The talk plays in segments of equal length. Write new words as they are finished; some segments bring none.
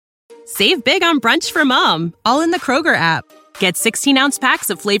Save big on brunch for mom, all in the Kroger app. Get 16-ounce packs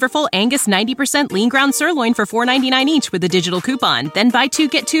of flavorful Angus 90% lean ground sirloin for $4.99 each with a digital coupon. Then buy 2,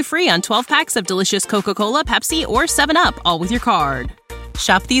 get 2 free on 12 packs of delicious Coca-Cola, Pepsi, or 7-Up, all with your card.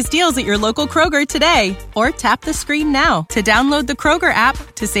 Shop these deals at your local Kroger today, or tap the screen now to download the Kroger app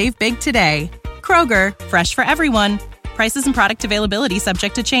to save big today. Kroger, fresh for everyone. Prices and product availability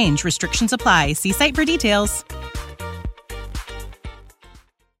subject to change. Restrictions apply. See site for details.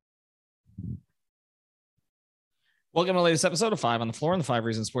 Welcome to the latest episode of 5 on the Floor on the 5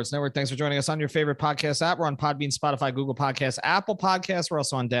 Reasons Sports Network. Thanks for joining us on your favorite podcast app. We're on Podbean, Spotify, Google Podcasts, Apple Podcasts. We're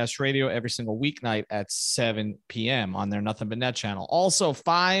also on Dash Radio every single weeknight at 7 p.m. on their Nothing But Net channel. Also,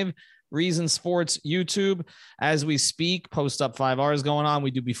 5 Reasons Sports YouTube. As we speak, post up 5 hours going on.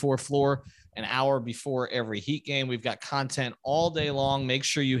 We do Before Floor an hour before every Heat game. We've got content all day long. Make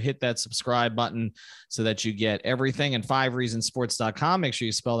sure you hit that subscribe button so that you get everything. And 5reasonsports.com. Make sure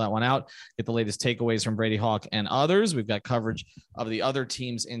you spell that one out. Get the latest takeaways from Brady Hawk and others. We've got coverage of the other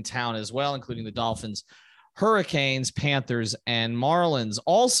teams in town as well, including the Dolphins, Hurricanes, Panthers, and Marlins.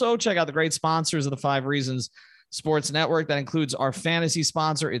 Also, check out the great sponsors of the 5 Reasons Sports Network. That includes our fantasy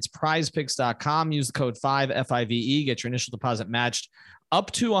sponsor. It's prizepicks.com. Use the code 5 FIVE. Get your initial deposit matched up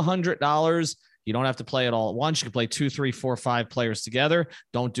to $100. You don't have to play it all at once. You can play 2, 3, 4, 5 players together.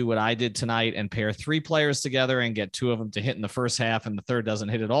 Don't do what I did tonight and pair 3 players together and get 2 of them to hit in the first half and the third doesn't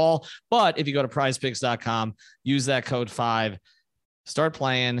hit at all. But if you go to prizepicks.com, use that code 5, start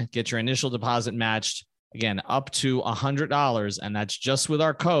playing, get your initial deposit matched, again, up to $100. And that's just with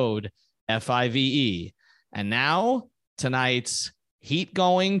our code FIVE. And now tonight's Heat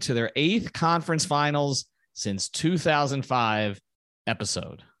going to their 8th conference finals since 2005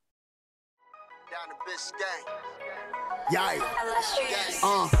 episode. Down the bitch gang. Yeah.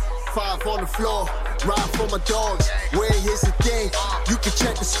 5 on the floor. Ride for my dogs. Where here's the thing. You can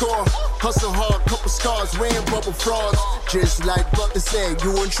check the score. Hustle hard, couple scars, wearing bubble frogs. Just like Butler said,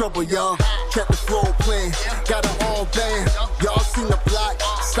 you in trouble, y'all. Kept the floor playing. Got it all band. Y'all seen the block.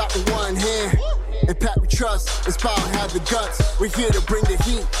 Stop with one hand. And Pat we trust. It's power, have the guts. We're here to bring the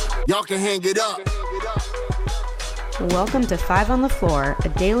heat. Y'all can hang it up. Welcome to 5 on the Floor, a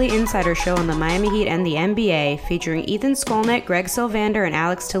daily insider show on the Miami Heat and the NBA, featuring Ethan Skolnick, Greg Sylvander, and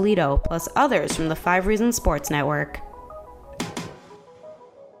Alex Toledo, plus others from the 5 Reasons Sports Network.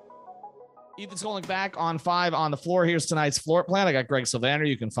 Ethan Skolnick back on 5 on the Floor. Here's tonight's floor plan. I got Greg Sylvander.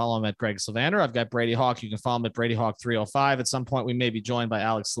 You can follow him at Greg Sylvander. I've got Brady Hawk. You can follow him at Brady Hawk 305. At some point, we may be joined by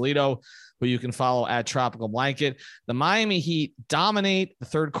Alex Toledo, who you can follow at Tropical Blanket. The Miami Heat dominate the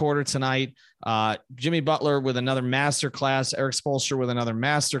third quarter tonight. Jimmy Butler with another masterclass. Eric Spoelstra with another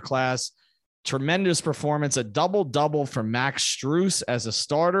masterclass. Tremendous performance. A double-double for Max Strus as a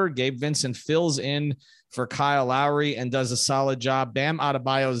starter. Gabe Vincent fills in for Kyle Lowry and does a solid job. Bam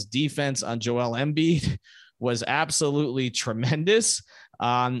Adebayo's defense on Joel Embiid was absolutely tremendous.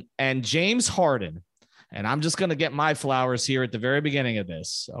 And James Harden, and I'm just going to get my flowers here at the very beginning of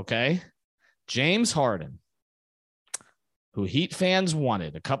this, okay? James Harden, who Heat fans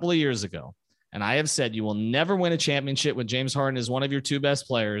wanted a couple of years ago, and I have said you will never win a championship when James Harden is one of your 2 best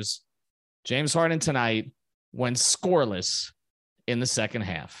players. James Harden tonight went scoreless in the second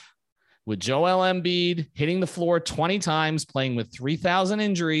half, with Joel Embiid hitting the floor 20 times, playing with 3,000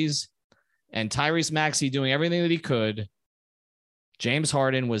 injuries, and Tyrese Maxey doing everything that he could. James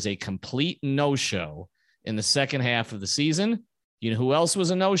Harden was a complete no-show in the second half of the season. You know who else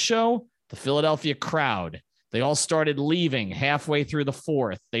was a no-show? The Philadelphia crowd. They all started leaving halfway through the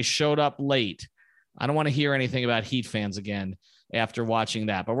fourth. They showed up late. I don't want to hear anything about Heat fans again after watching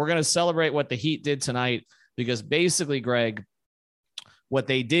that. But we're going to celebrate what the Heat did tonight, because basically, Greg, what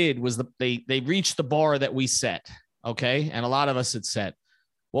they did was they reached the bar that we set, okay? And a lot of us had set.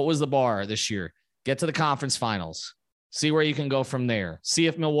 What was the bar this year? Get to the conference finals. See where you can go from there. See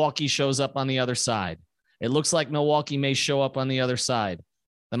if Milwaukee shows up on the other side. It looks like Milwaukee may show up on the other side.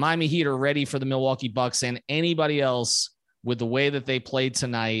 The Miami Heat are ready for the Milwaukee Bucks and anybody else with the way that they played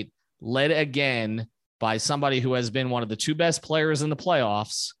tonight, led again by somebody who has been one of the 2 best players in the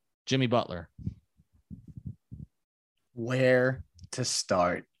playoffs, Jimmy Butler. Where to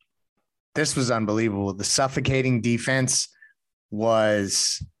start? This was unbelievable. The suffocating defense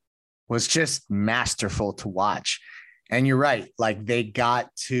was just masterful to watch. And you're right. Like, they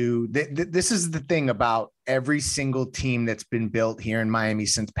got to this is the thing about every single team that's been built here in Miami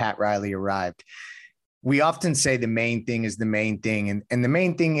since Pat Riley arrived. We often say the main thing is the main thing. And the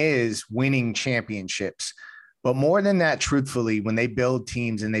main thing is winning championships. But more than that, truthfully, when they build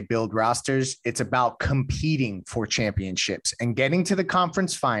teams and they build rosters, it's about competing for championships. And getting to the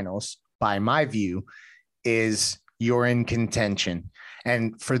conference finals, by my view, is you're in contention.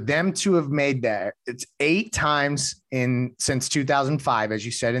 And for them to have made that, it's 8 times since 2005, as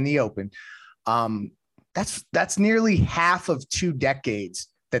you said in the open. That's nearly half of 2 decades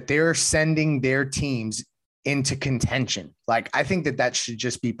that they're sending their teams into contention. Like, I think that should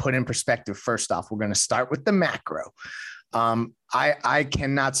just be put in perspective. First off, we're going to start with the macro. I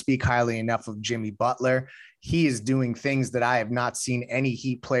cannot speak highly enough of Jimmy Butler. He is doing things that I have not seen any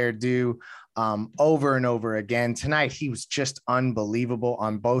Heat player do over and over again. Tonight, he was just unbelievable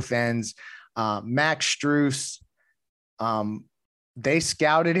on both ends. Max Strus, they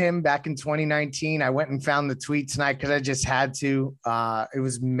scouted him back in 2019. I went and found the tweet tonight because I just had to. It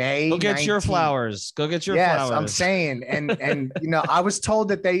was May. Go get 19th. Your flowers. Go get your flowers. Yes, I'm saying. And I was told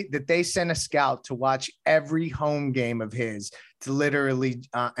that they sent a scout to watch every home game of his to literally.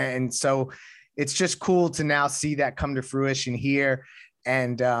 And so it's just cool to now see that come to fruition here.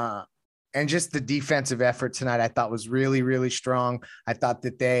 And just the defensive effort tonight, I thought was really, really strong. I thought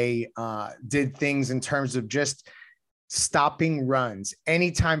that they did things in terms of just stopping runs.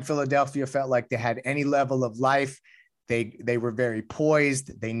 Anytime Philadelphia felt like they had any level of life, they were very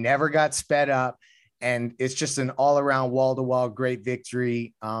poised. They never got sped up. And it's just an all around wall-to-wall great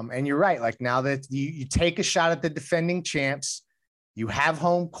victory. And you're right. Like, now that you take a shot at the defending champs, you have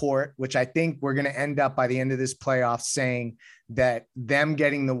home court, which I think we're going to end up by the end of this playoff saying that them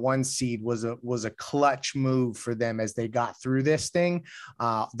getting the 1 seed was a clutch move for them as they got through this thing.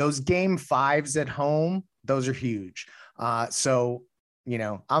 Those game 5s at home, those are huge. So,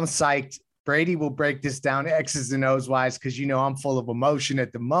 I'm psyched. Brady will break this down X's and O's wise, because, I'm full of emotion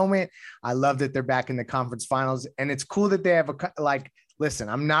at the moment. I love that they're back in the conference finals, and it's cool that they have listen,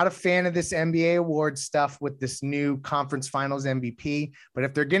 I'm not a fan of this NBA awards stuff with this new conference finals MVP, but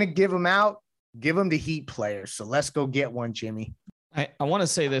if they're going to give them out, give them to Heat players. So let's go get one, Jimmy. I want to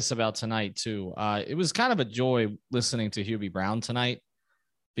say this about tonight too. It was kind of a joy listening to Hubie Brown tonight,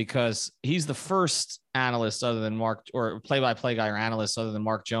 because he's the first analyst other than Mark, or play-by-play guy or analyst other than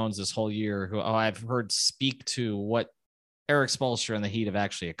Mark Jones this whole year, who I've heard speak to what Erik Spoelstra and the Heat have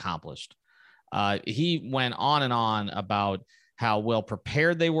actually accomplished. He went on and on about how well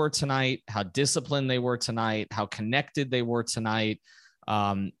prepared they were tonight, how disciplined they were tonight, how connected they were tonight,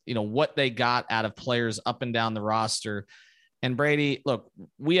 what they got out of players up and down the roster. And Brady, look,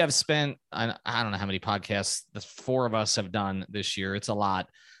 we have spent, I don't know how many podcasts the 4 of us have done this year. It's a lot.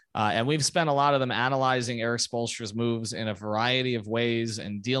 And we've spent a lot of them analyzing Erik Spoelstra's moves in a variety of ways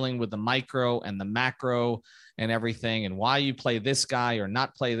and dealing with the micro and the macro and everything, and why you play this guy or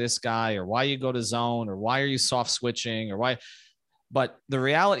not play this guy, or why you go to zone, or why are you soft switching, or why. But the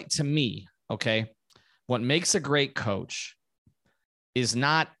reality to me, okay, what makes a great coach is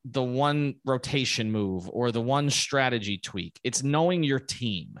not the one rotation move or the one strategy tweak. It's knowing your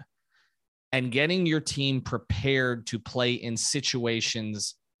team and getting your team prepared to play in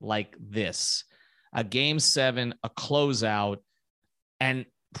situations like this, a game 7, a closeout. And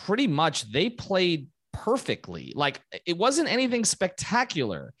pretty much they played perfectly. Like, it wasn't anything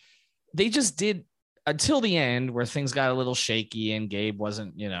spectacular. They just did until the end, where things got a little shaky and Gabe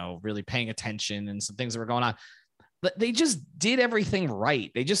wasn't, really paying attention, and some things that were going on. But they just did everything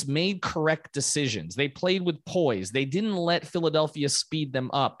right. They just made correct decisions. They played with poise. They didn't let Philadelphia speed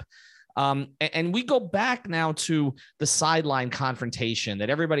them up. And we go back now to the sideline confrontation that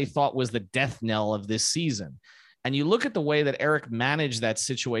everybody thought was the death knell of this season. And you look at the way that Erik managed that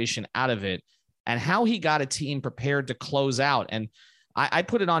situation out of it, and how he got a team prepared to close out. And I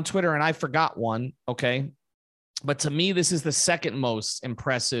put it on Twitter and I forgot one. Okay. But to me, this is the second most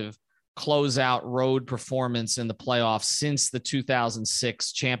impressive closeout road performance in the playoffs since the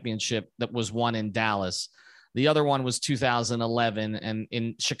 2006 championship that was won in Dallas. The other one was 2011 and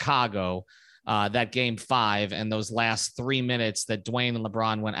in Chicago, that game 5, and those last 3 minutes that Dwayne and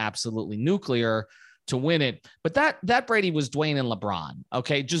LeBron went absolutely nuclear to win it. But that Brady was Dwayne and LeBron.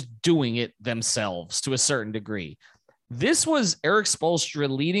 Okay. Just doing it themselves to a certain degree. This was Erik Spoelstra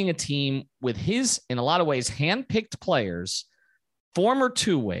leading a team with his, in a lot of ways, handpicked players, former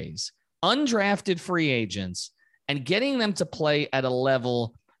two-ways, undrafted free agents, and getting them to play at a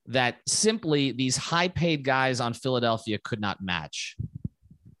level that simply these high-paid guys on Philadelphia could not match.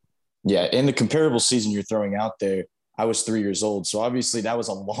 Yeah, in the comparable season you're throwing out there, I was 3 years old. So obviously that was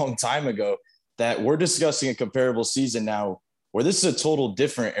a long time ago. That we're discussing a comparable season now where this is a total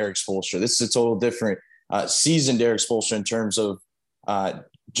different Erik Spoelstra. This is a total different seasoned Erik Spoelstra in terms of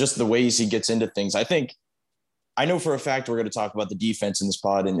just the ways he gets into things. I know for a fact we're going to talk about the defense in this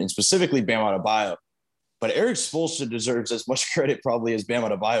pod and specifically Bam Adebayo, but Erik Spoelstra deserves as much credit probably as Bam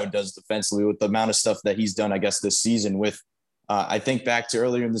Adebayo does defensively with the amount of stuff that he's done, I guess, this season with I think back to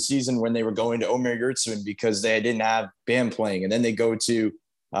earlier in the season when they were going to Omer Yurtseven because they didn't have Bam playing. And then they go to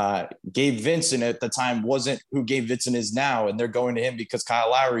Gabe Vincent at the time wasn't who Gabe Vincent is now. And they're going to him because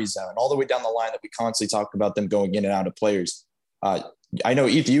Kyle Lowry's out. And all the way down the line that we constantly talk about them going in and out of players. I know,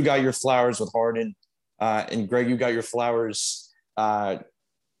 Ethan, you got your flowers with Harden. And Greg, you got your flowers. I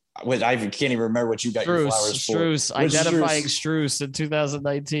can't even remember what you got your flowers for. Strus, identifying Strus in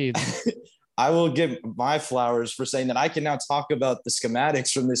 2019. I will give my flowers for saying that I can now talk about the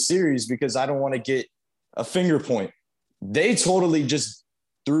schematics from this series because I don't want to get a finger point. They totally just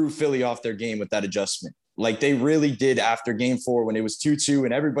threw Philly off their game with that adjustment. Like they really did after game 4 when it was 2-2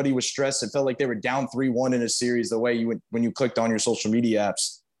 and everybody was stressed. It felt like they were down 3-1 in a series the way you would when you clicked on your social media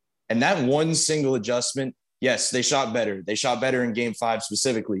apps. And that one single adjustment, yes, they shot better. They shot better in game 5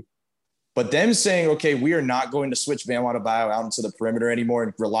 specifically. But them saying, okay, we are not going to switch Bam Adebayo out into the perimeter anymore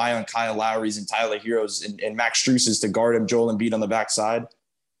and rely on Kyle Lowry's and Tyler Hero's and Max Strus's to guard him, Joel Embiid on the backside.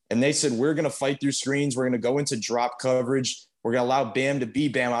 And they said, we're going to fight through screens. We're going to go into drop coverage. We're going to allow Bam to be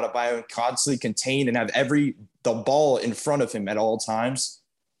Bam Adebayo and constantly contain and have the ball in front of him at all times.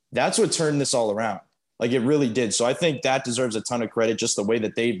 That's what turned this all around. Like it really did. So I think that deserves a ton of credit, just the way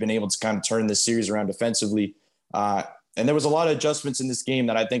that they've been able to kind of turn this series around defensively. And there was a lot of adjustments in this game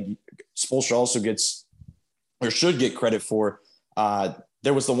that I think Spoelstra also gets or should get credit for.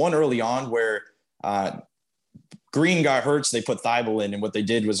 There was the one early on where Green got hurt, so they put Thibault in. And what they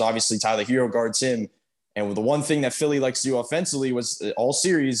did was obviously Tyler Hero guards him. And the one thing that Philly likes to do offensively was all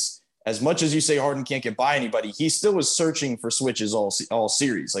series, as much as you say Harden can't get by anybody, he still was searching for switches all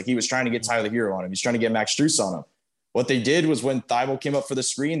series. Like he was trying to get Tyler Hero on him. He's trying to get Max Strus on him. What they did was when Thibault came up for the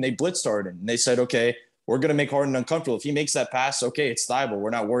screen, they blitzed Harden. And they said, okay, we're going to make Harden uncomfortable. If he makes that pass, okay, it's Thibault. We're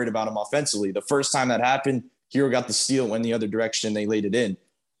not worried about him offensively. The first time that happened, Hero got the steal, went the other direction. They laid it in.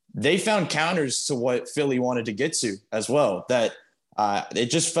 They found counters to what Philly wanted to get to as well. That it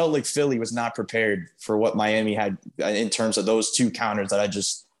just felt like Philly was not prepared for what Miami had in terms of those two counters that I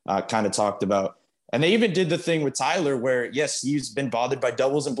just kind of talked about. And they even did the thing with Tyler where, yes, he's been bothered by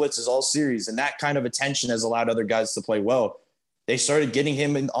doubles and blitzes all series. And that kind of attention has allowed other guys to play well. They started getting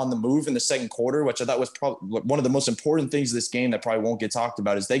him on the move in the second quarter, which I thought was probably one of the most important things of this game that probably won't get talked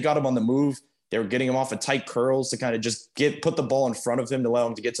about is they got him on the move. They were getting him off of tight curls to kind of just put the ball in front of him to allow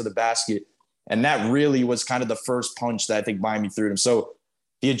him to get to the basket. And that really was kind of the first punch that I think Miami threw at him. So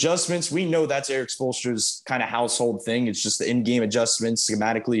the adjustments, we know that's Erik Spoelstra's kind of household thing. It's just the in-game adjustments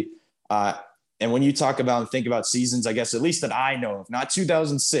schematically. And when you talk about and think about seasons, I guess at least that I know of, not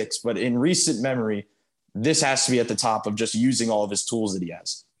 2006, but in recent memory, this has to be at the top of just using all of his tools that he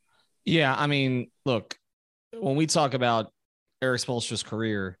has. Yeah, I mean, look, when we talk about Erik Spoelstra's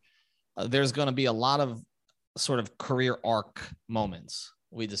career, there's going to be a lot of sort of career arc moments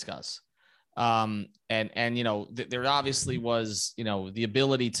we discuss. And you know, there obviously was, you know, the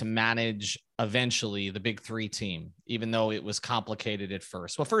ability to manage eventually the big three team, even though it was complicated at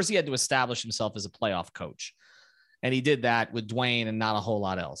first. Well, first he had to establish himself as a playoff coach, and he did that with Dwayne and not a whole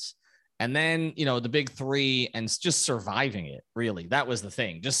lot else. And then, you know, the big three and just surviving it, really. That was the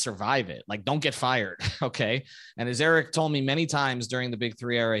thing. Just survive it. Like, don't get fired. Okay. And as Erik told me many times during the big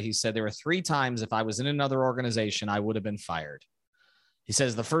three era, he said there were 3 times if I was in another organization, I would have been fired. He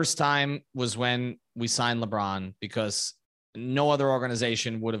says the first time was when we signed LeBron because no other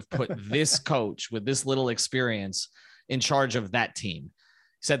organization would have put this coach with this little experience in charge of that team.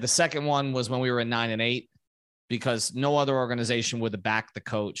 He said the second one was when we were at 9-8. Because no other organization would have backed the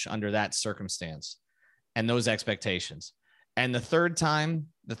coach under that circumstance and those expectations. And the third time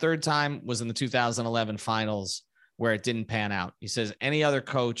was in the 2011 finals where it didn't pan out. He says any other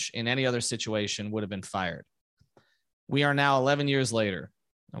coach in any other situation would have been fired. We are now 11 years later.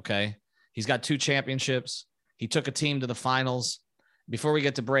 Okay. He's got 2 championships. He took a team to the finals. Before we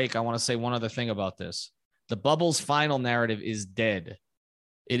get to break, I want to say one other thing about this. The Bubble's final narrative is dead.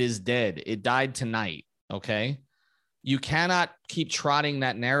 It is dead. It died tonight. Okay. You cannot keep trotting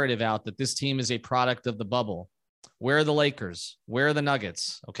that narrative out that this team is a product of the bubble. Where are the Lakers? Where are the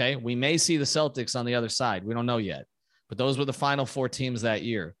Nuggets? Okay. We may see the Celtics on the other side. We don't know yet, but those were the final 4 teams that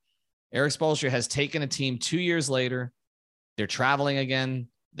year. Erik Spoelstra has taken a team 2 years later. They're traveling again.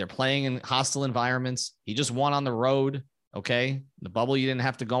 They're playing in hostile environments. He just won on the road. Okay. The bubble, you didn't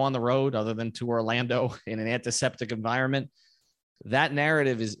have to go on the road other than to Orlando in an antiseptic environment. That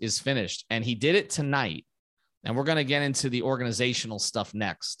narrative is finished, and he did it tonight. And we're going to get into the organizational stuff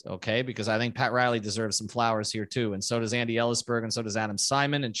next, okay? Because I think Pat Riley deserves some flowers here too, and so does Andy Ellisberg, and so does Adam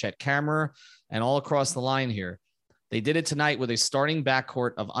Simon and Chet Kammerer, and all across the line here. They did it tonight with a starting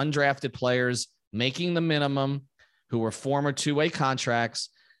backcourt of undrafted players making the minimum who were former 2-way contracts,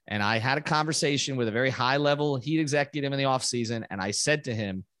 And I had a conversation with a very high level Heat executive in the offseason. And I said to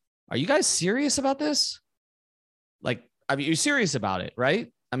him, are you guys serious about this? Like, I mean, you're serious about it,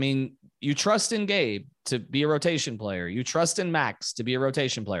 right? I mean, you trust in Gabe to be a rotation player. You trust in Max to be a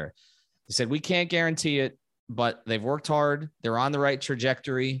rotation player. He said, we can't guarantee it, but they've worked hard. They're on the right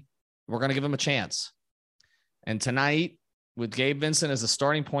trajectory. We're going to give them a chance. And tonight, with Gabe Vincent as a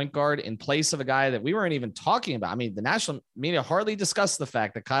starting point guard in place of a guy that we weren't even talking about. I mean, the national media hardly discussed the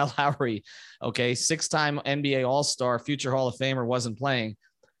fact that Kyle Lowry, okay, 6-time NBA All-Star, future Hall of Famer, wasn't playing.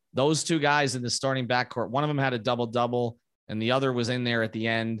 Those two guys in the starting backcourt, one of them had a double-double and the other was in there at the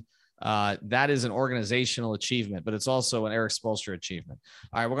end. That is an organizational achievement, but it's also an Erik Spoelstra achievement.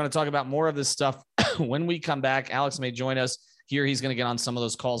 All right, we're going to talk about more of this stuff when we come back. Alex may join us here. He's going to get on some of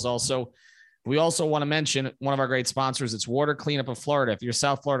those calls also. We also want to mention one of our great sponsors. It's Water Cleanup of Florida. If you're a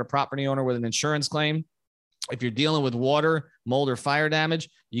South Florida property owner with an insurance claim, if you're dealing with water, mold, or fire damage,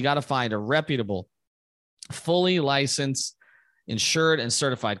 you got to find a reputable, fully licensed, insured, and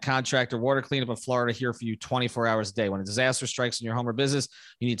certified contractor. Water Cleanup of Florida here for you 24 hours a day. When a disaster strikes in your home or business,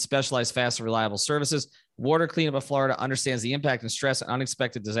 you need specialized, fast, and reliable services. Water Cleanup of Florida understands the impact and stress an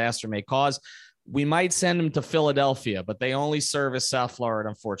unexpected disaster may cause. We might send them to Philadelphia, but they only service South Florida,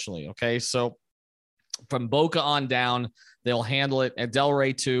 unfortunately. Okay. So from Boca on down, they'll handle it. At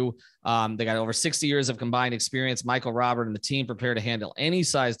Delray too. They got over 60 years of combined experience. Michael Robert and the team prepared to handle any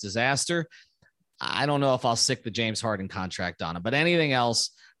size disaster. I don't know if I'll stick the James Harden contract on him, but anything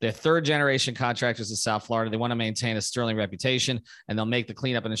else, they're third generation contractors in South Florida. They want to maintain a sterling reputation, and they'll make the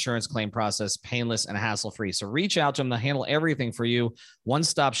cleanup and insurance claim process painless and hassle-free. So reach out to them. They'll handle everything for you.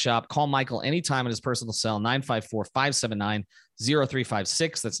 One-stop shop. Call Michael anytime at his personal cell,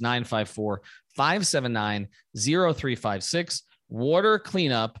 954-579-0356. That's 954-579-0356.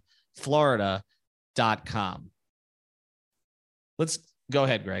 WaterCleanupFlorida.com. Let's go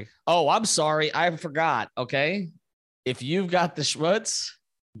ahead, Greg. Oh, I'm sorry. I forgot. Okay. If you've got the schmutz,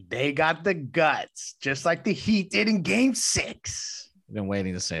 they got the guts, just like the Heat did in Game 6. I've been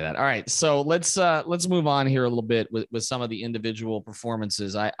waiting to say that. All right. So let's move on here a little bit with some of the individual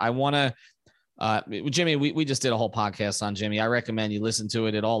performances. I want to, Jimmy, we just did a whole podcast on Jimmy. I recommend you listen to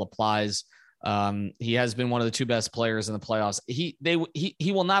it. It all applies. He has been one of the two best players in the playoffs. He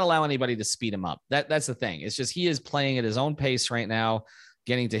will not allow anybody to speed him up. That's the thing. It's just, he is playing at his own pace right now,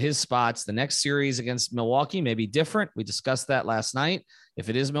 getting to his spots. The next series against Milwaukee may be different. We discussed that last night. If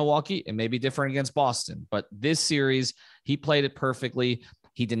it is Milwaukee, it may be different against Boston, but this series, he played it perfectly.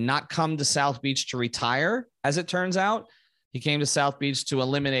 He did not come to South Beach to retire. As it turns out, he came to South Beach to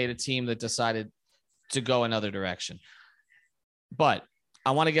eliminate a team that decided to go another direction. But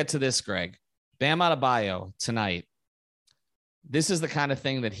I want to get to this, Greg. Bam Adebayo tonight. This is the kind of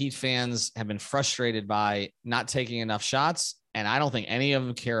thing that Heat fans have been frustrated by, not taking enough shots. And I don't think any of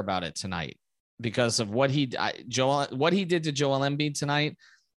them care about it tonight because of what he did to Joel Embiid tonight.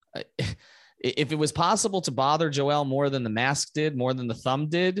 If it was possible to bother Joel more than the mask did, more than the thumb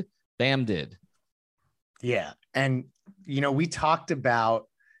did, Bam did. Yeah. And, we talked about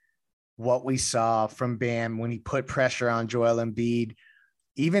what we saw from Bam when he put pressure on Joel Embiid,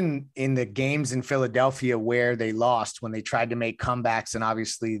 even in the games in Philadelphia where they lost, when they tried to make comebacks, and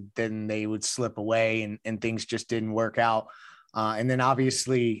obviously then they would slip away and things just didn't work out. And then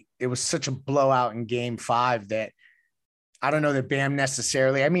obviously it was such a blowout in Game 5 that I don't know that Bam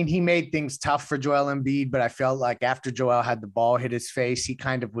necessarily, I mean, he made things tough for Joel Embiid, but I felt like after Joel had the ball hit his face, he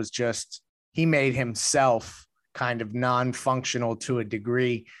kind of was he made himself kind of non-functional to a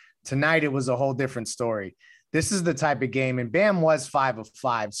degree. Tonight, it was a whole different story. This is the type of game, and Bam was 5 of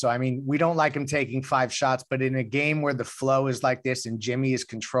 5. So, I mean, we don't like him taking 5 shots, but in a game where the flow is like this and Jimmy is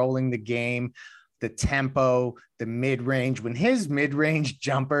controlling the game, the tempo, the mid-range, when his mid-range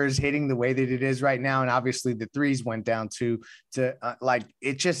jumper is hitting the way that it is right now, and obviously the threes went down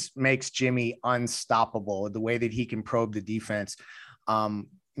it just makes Jimmy unstoppable, the way that he can probe the defense.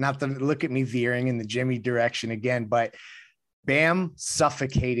 Not to look at me veering in the Jimmy direction again, but Bam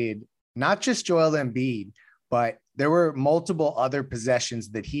suffocated not just Joel Embiid, but there were multiple other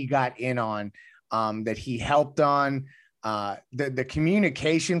possessions that he got in on, that he helped on. The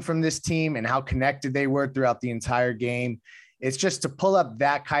communication from this team and how connected they were throughout the entire game. It's just to pull up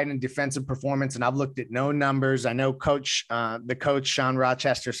that kind of defensive performance. And I've looked at no numbers. I know the coach, Sean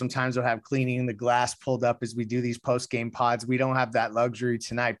Rochester, sometimes will have cleaning the glass pulled up as we do these post-game pods. We don't have that luxury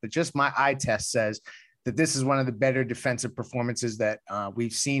tonight, but just my eye test says that this is one of the better defensive performances that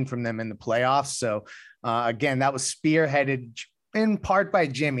we've seen from them in the playoffs. So again, that was spearheaded in part by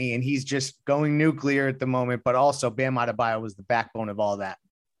Jimmy, and he's just going nuclear at the moment, but also Bam Adebayo was the backbone of all that.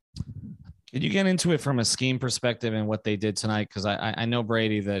 Could you get into it from a scheme perspective and what they did tonight? Because I know,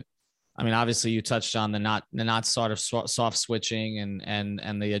 Brady, that, I mean, obviously you touched on the not sort of soft switching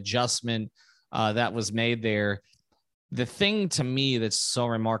and the adjustment that was made there. The thing to me that's so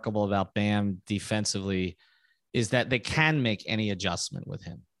remarkable about Bam defensively is that they can make any adjustment with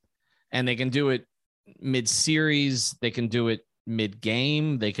him, and they can do it mid-series. They can do it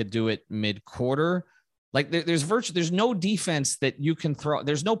mid-game. They could do it mid-quarter. Like there's no defense that you can throw.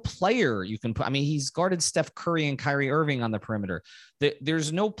 There's no player you can put. I mean, he's guarded Steph Curry and Kyrie Irving on the perimeter.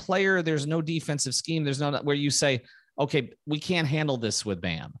 There's no player. There's no defensive scheme. There's no where you say, okay, we can't handle this with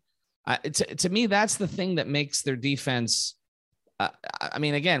Bam. To me, that's the thing that makes their defense. I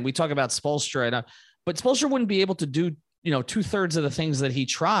mean, again, we talk about Spoelstra, but Spoelstra wouldn't be able to do 2/3 of the things that he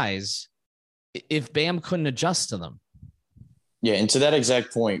tries if Bam couldn't adjust to them. Yeah, and to that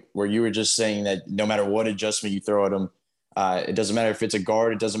exact point where you were just saying that no matter what adjustment you throw at him, it doesn't matter if it's a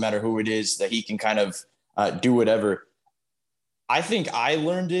guard, it doesn't matter who it is, that he can kind of do whatever. I think I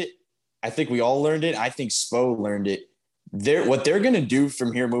learned it. I think we all learned it. I think Spo learned it. What they're going to do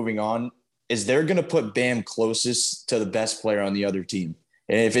from here moving on is they're going to put Bam closest to the best player on the other team.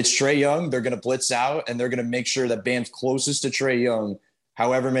 And if it's Trae Young, they're going to blitz out, and they're going to make sure that Bam's closest to Trae Young,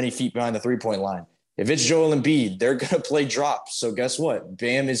 however many feet behind the three-point line. If it's Joel Embiid, they're going to play drops. So guess what?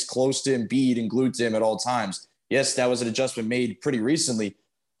 Bam is close to Embiid and glued to him at all times. Yes, that was an adjustment made pretty recently,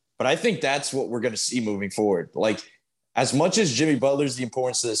 but I think that's what we're going to see moving forward. Like, as much as Jimmy Butler's the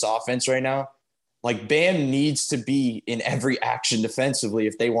importance of this offense right now, like, Bam needs to be in every action defensively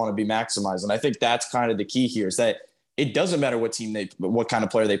if they want to be maximized. And I think that's kind of the key here, is that it doesn't matter what kind of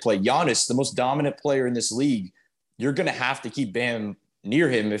player they play. Giannis, the most dominant player in this league, you're going to have to keep Bam near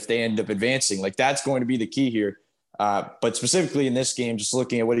him if they end up advancing. Like, that's going to be the key here. But specifically in this game, just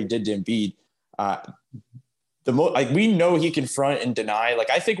looking at what he did to Embiid, we know he can front and deny. Like,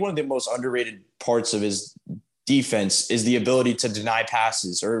 I think one of the most underrated parts of his defense is the ability to deny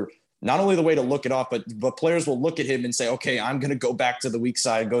passes, or not only the way to look it off, but players will look at him and say, okay, I'm going to go back to the weak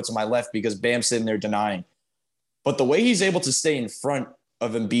side and go to my left because Bam's sitting there denying. But the way he's able to stay in front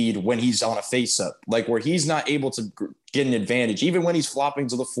of Embiid when he's on a face-up, like where he's not able to get an advantage, even when he's flopping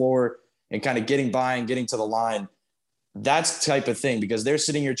to the floor and kind of getting by and getting to the line, that's the type of thing, because they're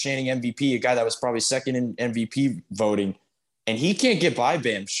sitting here chanting MVP, a guy that was probably second in MVP voting, and he can't get by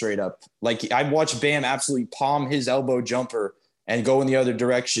Bam straight up. Like, I watched Bam absolutely palm his elbow jumper and go in the other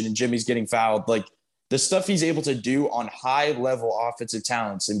direction, and Jimmy's getting fouled. Like, the stuff he's able to do on high-level offensive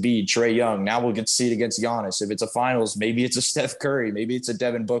talents, Embiid, Trae Young, now we'll get to see it against Giannis. If it's a finals, maybe it's a Steph Curry, maybe it's a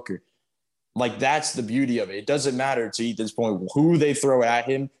Devin Booker. Like, that's the beauty of it. It doesn't matter to Ethan's point who they throw at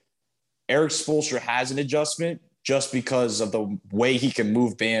him. Erik Spoelstra has an adjustment just because of the way he can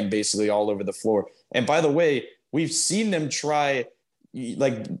move Bam basically all over the floor. And by the way, we've seen them try,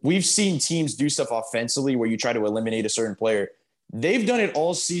 like, we've seen teams do stuff offensively where you try to eliminate a certain player. They've done it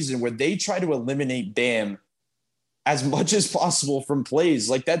all season where they try to eliminate Bam as much as possible from plays.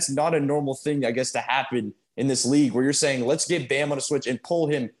 Like, that's not a normal thing, I guess, to happen in this league, where you're saying, let's get Bam on a switch and pull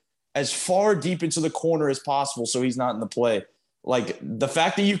him as far deep into the corner as possible so he's not in the play. Like, the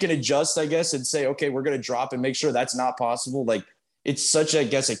fact that you can adjust, I guess, and say, okay, we're going to drop and make sure that's not possible. Like, it's such, I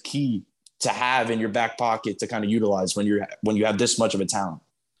guess, a key to have in your back pocket to kind of utilize when you have this much of a talent.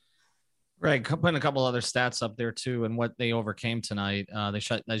 Right. Putting a couple other stats up there too, and what they overcame tonight. They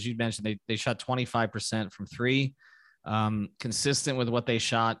shot, as you mentioned, they shot 25% from three, consistent with what they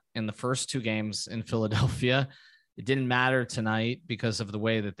shot in the first two games in Philadelphia. It didn't matter tonight because of the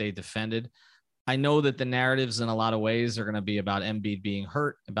way that they defended. I know that the narratives in a lot of ways are going to be about Embiid being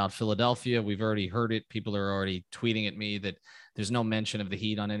hurt, about Philadelphia. We've already heard it. People are already tweeting at me that there's no mention of the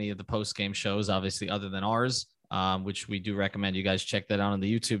Heat on any of the post-game shows, obviously, other than ours, which we do recommend you guys check that out on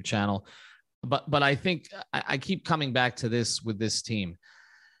the YouTube channel. But I think I keep coming back to this with this team.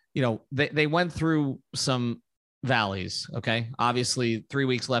 You know, they went through some valleys, okay? Obviously, 3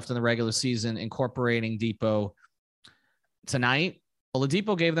 weeks left in the regular season, incorporating Depot tonight.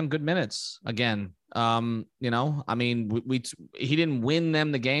 Oladipo gave them good minutes again. You know, I mean, he didn't win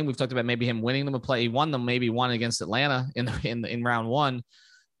them the game. We've talked about maybe him winning them a play. He won them maybe one against Atlanta in round one.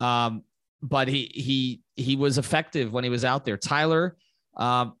 But he was effective when he was out there. Tyler,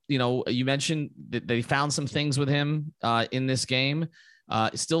 you know, you mentioned that they found some things with him in this game.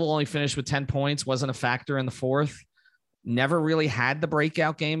 Still only finished with 10 points. Wasn't a factor in the fourth. Never really had the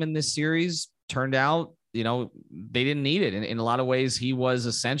breakout game in this series. Turned out, you know, they didn't need it. In a lot of ways, he was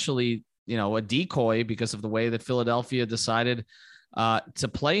essentially, you know, a decoy because of the way that Philadelphia decided to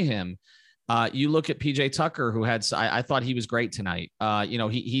play him. You look at PJ Tucker, who had, I thought he was great tonight.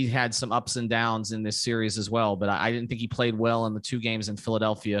 He had some ups and downs in this series as well, but I didn't think he played well in the 2 games in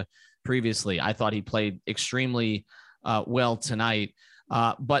Philadelphia previously. I thought he played extremely well tonight.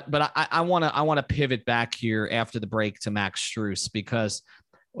 But I want to pivot back here after the break to Max Strus, because,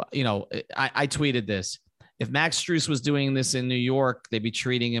 I tweeted this. If Max Strus was doing this in New York, they'd be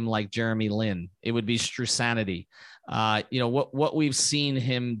treating him like Jeremy Lin. It would be Strusanity. What we've seen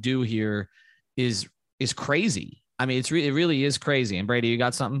him do here is crazy. I mean, it really is crazy. And Brady, you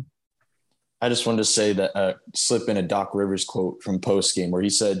got something? I just wanted to say that slip in a Doc Rivers quote from post game where he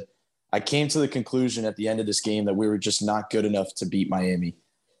said, "I came to the conclusion at the end of this game that we were just not good enough to beat Miami."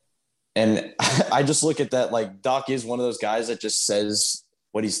 And I just look at that, like, Doc is one of those guys that just says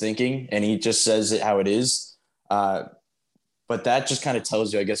what he's thinking, and he just says it how it is. But that just kind of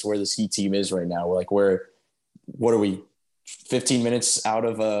tells you, I guess, where this Heat team is right now. We're like, what are we, 15 minutes out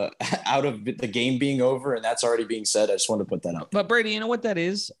of the game being over, and that's already being said. I just wanted to put that up. But Brady, you know what that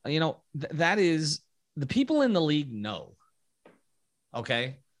is? That is the people in the league know.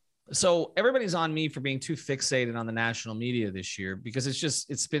 Okay. So everybody's on me for being too fixated on the national media this year because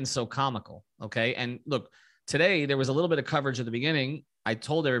it's been so comical. Okay. And look, today there was a little bit of coverage at the beginning. I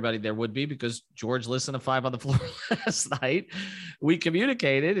told everybody there would be because George listened to 5 on the Floor last night. We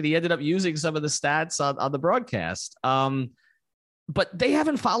communicated and he ended up using some of the stats on the broadcast. But they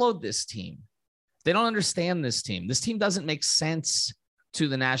haven't followed this team. They don't understand this team. This team doesn't make sense to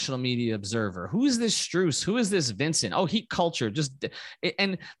the national media observer. Who is this Strus? Who is this Vincent? Oh, Heat culture.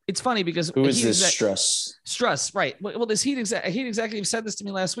 And it's funny because who is this Strus, right? Well, this Heat executive said this to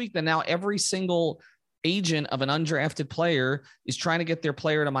me last week, that now every single agent of an undrafted player is trying to get their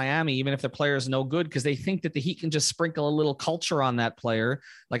player to Miami, even if the player is no good, because they think that the Heat can just sprinkle a little culture on that player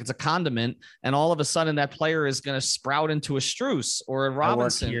like it's a condiment, and all of a sudden that player is going to sprout into a Strus or a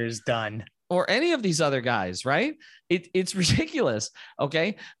Robinson. My work here is done. Or any of these other guys, right? It's ridiculous,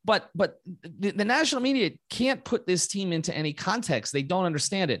 okay? But the national media can't put this team into any context. They don't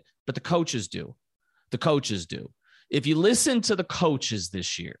understand it, but the coaches do. The coaches do. If you listen to the coaches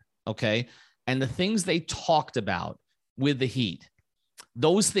this year, okay, and the things they talked about with the Heat,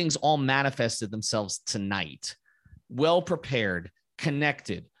 those things all manifested themselves tonight. Well prepared,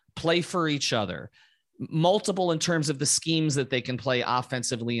 connected, play for each other, multiple in terms of the schemes that they can play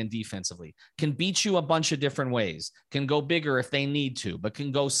offensively and defensively, can beat you a bunch of different ways, can go bigger if they need to, but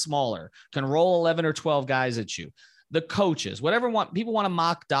can go smaller, can roll 11 or 12 guys at you. The coaches, people want to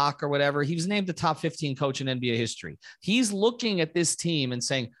mock Doc or whatever. He was named the top 15 coach in NBA history. He's looking at this team and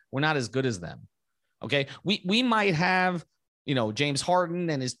saying, we're not as good as them. Okay. We might have, James Harden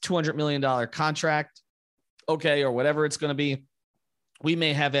and his $200 million contract. Okay. Or whatever it's going to be. We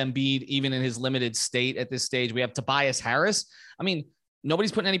may have Embiid even in his limited state at this stage. We have Tobias Harris. I mean,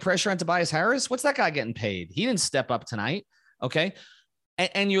 nobody's putting any pressure on Tobias Harris. What's that guy getting paid? He didn't step up tonight. Okay.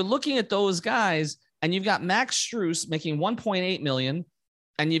 And you're looking at those guys, and you've got Max Strus making $1.8 million,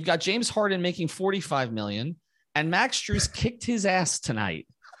 and you've got James Harden making $45 million, and Max Strus kicked his ass tonight.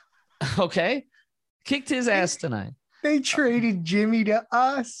 Okay. Kicked his ass tonight. They traded Jimmy to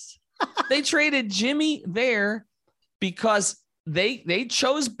us. They traded Jimmy there because they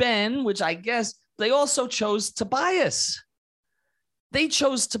chose Ben, which I guess they also chose Tobias. They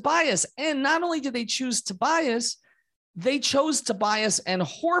chose Tobias. And not only did they choose Tobias, they chose Tobias and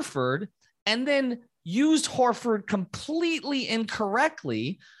Horford, and then used Horford completely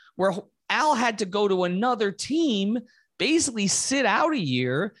incorrectly, where Al had to go to another team, basically sit out a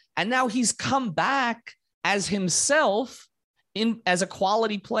year, and now he's come back as himself as a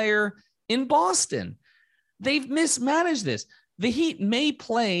quality player in Boston. They've mismanaged this. The Heat may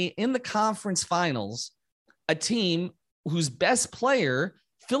play in the conference finals a team whose best player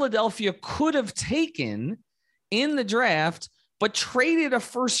Philadelphia could have taken in the draft, but traded a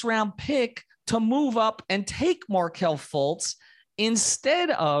first-round pick to move up and take Markelle Fultz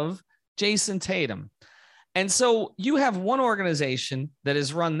instead of Jason Tatum. And so you have one organization that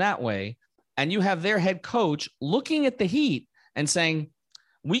is run that way, and you have their head coach looking at the Heat and saying,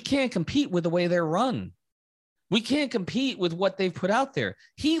 we can't compete with the way they're run. We can't compete with what they've put out there.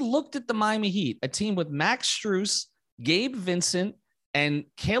 He looked at the Miami Heat, a team with Max Strus, Gabe Vincent, and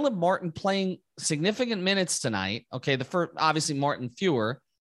Caleb Martin playing significant minutes tonight. Okay, the first, obviously Martin fewer,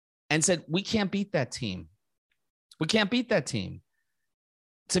 and said, we can't beat that team. We can't beat that team.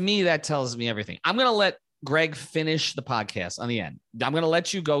 To me, that tells me everything. I'm going to let Greg finish the podcast on the end. I'm going to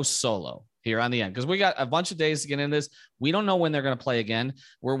let you go solo here on the end because we got a bunch of days to get in this. We don't know when they're going to play again.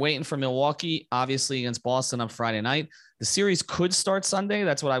 We're waiting for Milwaukee, obviously, against Boston on Friday night. The series could start Sunday.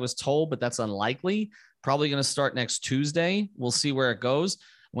 That's what I was told, but that's unlikely. Probably going to start next Tuesday. We'll see where it goes.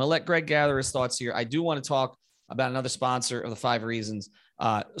 We'll let Greg gather his thoughts here. I do want to talk about another sponsor of the 5 Reasons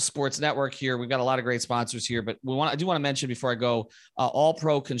Sports Network here. We've got a lot of great sponsors here, but I do want to mention before I go, All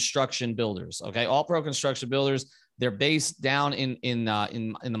Pro Construction Builders. Okay. All Pro Construction Builders. They're based down in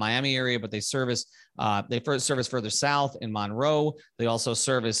the Miami area, but they service further south in Monroe. They also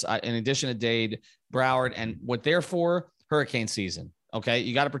service, in addition to Dade, Broward, and what they're for, hurricane season. Okay.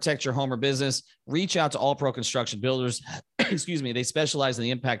 You got to protect your home or business. Reach out to All Pro Construction Builders. Excuse me. They specialize in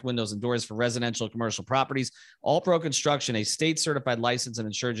the impact windows and doors for residential and commercial properties. All Pro Construction, a state certified licensed and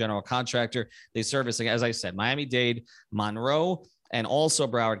insured general contractor. They service, as I said, Miami-Dade, Monroe, and also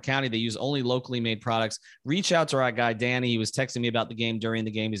Broward County. They use only locally made products. Reach out to our guy, Danny. He was texting me about the game during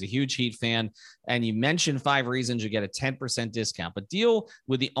the game. He's a huge Heat fan. And you mentioned 5 Reasons, you get a 10% discount. But deal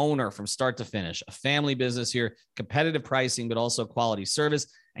with the owner from start to finish. A family business here, competitive pricing, but also quality service.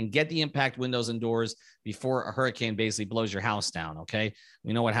 And get the impact windows and doors before a hurricane basically blows your house down, okay?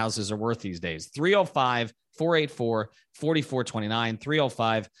 We know what houses are worth these days.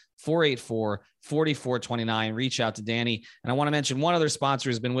 305-484-4429, 305-484-4429. Reach out to Danny. And I want to mention one other sponsor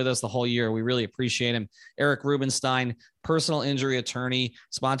who's been with us the whole year. We really appreciate him. Eric Rubenstein, personal injury attorney,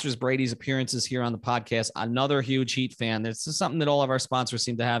 sponsors Brady's appearances here on the podcast. Another huge Heat fan. This is something that all of our sponsors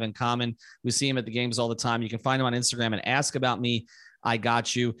seem to have in common. We see him at the games all the time. You can find him on Instagram and Ask About Me. I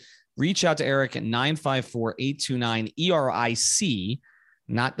got you. Reach out to Eric at 954-829-ERIC,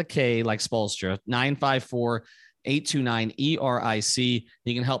 not the K like Spoelstra, 954-829-ERIC.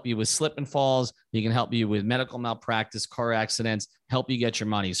 He can help you with slip and falls. He can help you with medical malpractice, car accidents, help you get your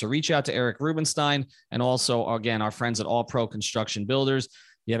money. So reach out to Eric Rubenstein and also, again, our friends at All Pro Construction Builders. If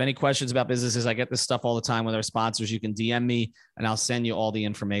you have any questions about businesses, I get this stuff all the time with our sponsors. You can DM me and I'll send you all the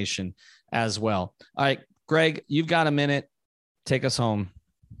information as well. All right, Greg, you've got a minute. Take us home.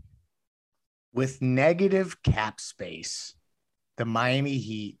 With negative cap space, the Miami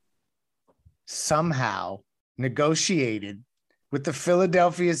Heat somehow negotiated with the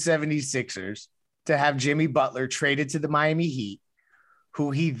Philadelphia 76ers to have Jimmy Butler traded to the Miami Heat,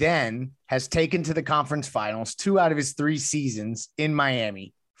 who he then has taken to the conference finals 2 out of his 3 seasons in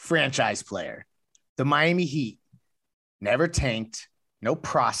Miami. Franchise player. The Miami Heat never tanked, no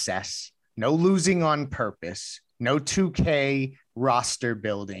process, no losing on purpose, no 2K roster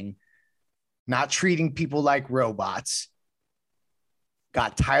building, not treating people like robots.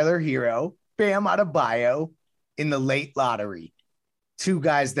 Got Tyler Hero, Bam Adebayo in the late lottery. 2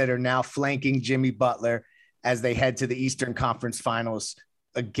 guys that are now flanking Jimmy Butler as they head to the Eastern Conference Finals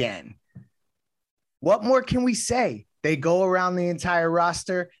again. What more can we say? They go around the entire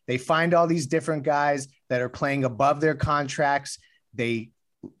roster. They find all these different guys that are playing above their contracts. They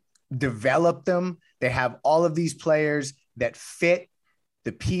develop them. They have all of these players that fit.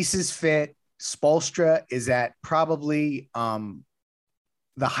 The pieces fit. Spoelstra is at probably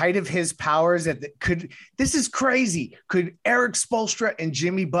the height of his powers. This is crazy. Could Eric Spoelstra and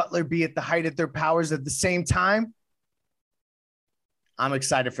Jimmy Butler be at the height of their powers at the same time? I'm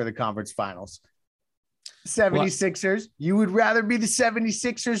excited for the conference finals. 76ers. You would rather be the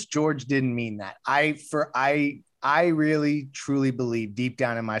 76ers? George didn't mean that. I really, truly believe deep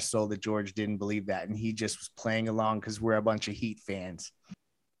down in my soul that George didn't believe that. And he just was playing along because we're a bunch of Heat fans.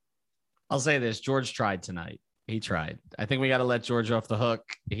 I'll say this. George tried tonight. He tried. I think we got to let George off the hook.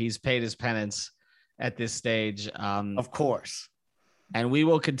 He's paid his penance at this stage. Of course. And we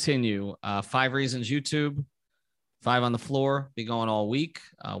will continue. 5 Reasons YouTube, 5 on the Floor, be going all week.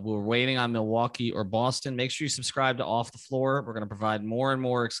 We're waiting on Milwaukee or Boston. Make sure you subscribe to Off the Floor. We're going to provide more and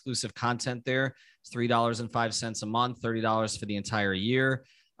more exclusive content there. It's $3.05 a month, $30 for the entire year.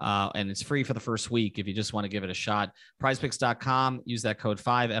 And it's free for the first week if you just want to give it a shot. PrizePicks.com. Use that code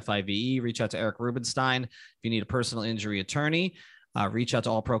 5FIVE. Reach out to Eric Rubenstein. If you need a personal injury attorney, reach out to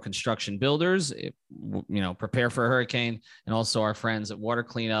All Pro Construction Builders. Prepare for a hurricane. And also our friends at Water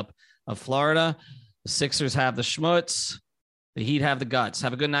Cleanup of Florida. The Sixers have the schmutz. The Heat have the guts.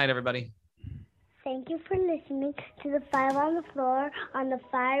 Have a good night, everybody. Thank you for listening to the 5 on the Floor on the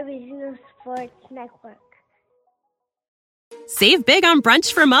 5 Reasons Sports Network. Save big on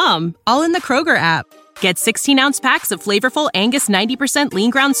brunch for mom, all in the Kroger app. Get 16-ounce packs of flavorful Angus 90% lean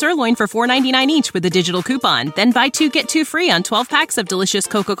ground sirloin for $4.99 each with a digital coupon. Then buy 2, get 2 free on 12 packs of delicious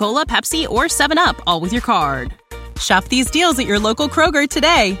Coca-Cola, Pepsi, or 7-Up, all with your card. Shop these deals at your local Kroger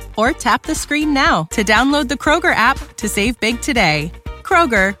today, or tap the screen now to download the Kroger app to save big today.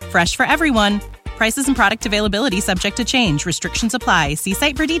 Kroger, fresh for everyone. Prices and product availability subject to change. Restrictions apply. See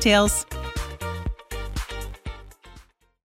site for details.